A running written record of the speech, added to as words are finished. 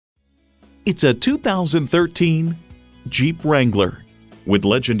It's a 2013 Jeep Wrangler. With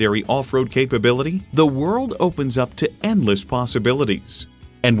legendary off-road capability, the world opens up to endless possibilities.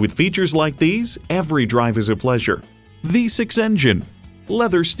 And with features like these, every drive is a pleasure. V6 engine,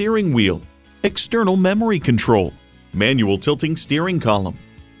 leather steering wheel, external memory control, manual tilting steering column,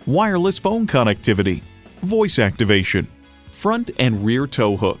 wireless phone connectivity, voice activation, front and rear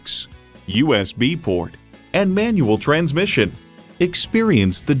tow hooks, USB port, and manual transmission.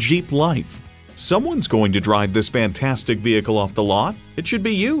 Experience the Jeep life. Someone's going to drive this fantastic vehicle off the lot. It should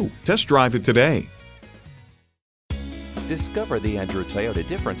be you. Test drive it today. Discover the Andrew Toyota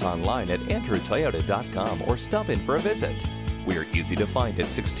difference online at andrewtoyota.com or stop in for a visit. We're easy to find at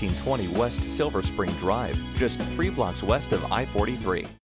 1620 West Silver Spring Drive, just 3 blocks west of I-43.